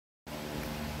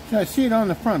So I see it on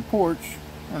the front porch,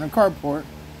 on the carport.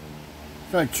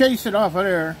 So I chase it off of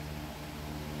there.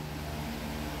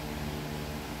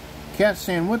 Cat's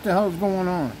saying, what the hell's going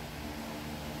on?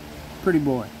 Pretty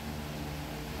boy.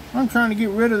 I'm trying to get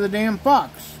rid of the damn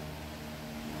fox.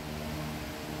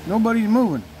 Nobody's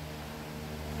moving.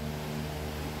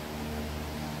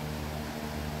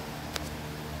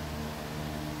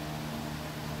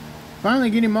 Finally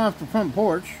get him off the front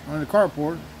porch, on the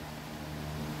carport.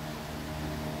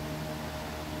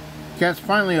 Cat's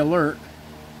finally alert.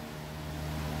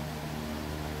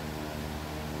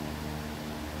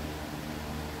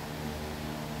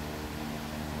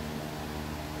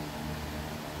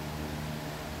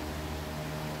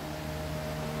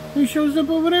 He shows up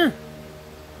over there.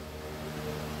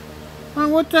 Oh,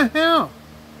 what the hell?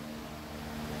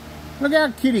 Look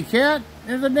out, kitty cat.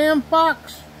 There's a damn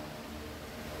fox.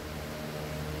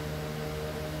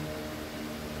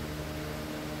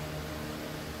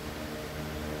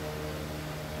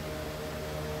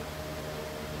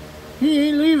 He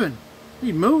ain't leaving.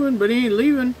 He's moving, but he ain't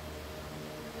leaving.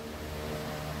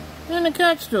 And the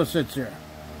cat still sits there.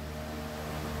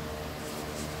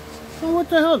 Oh, what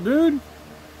the hell, dude?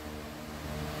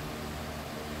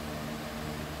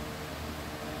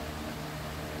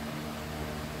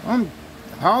 I'm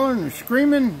hollering and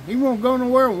screaming. He won't go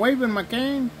nowhere and waving my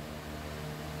cane.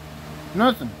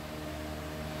 Nothing.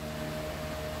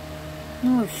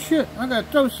 Oh shit, I gotta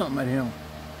throw something at him.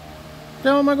 What the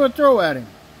hell am I gonna throw at him?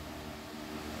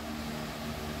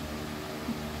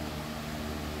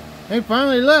 He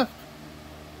finally left.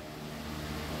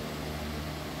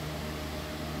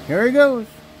 Here he goes.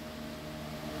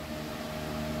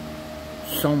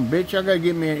 Some bitch, I gotta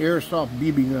get me an airsoft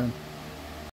BB gun.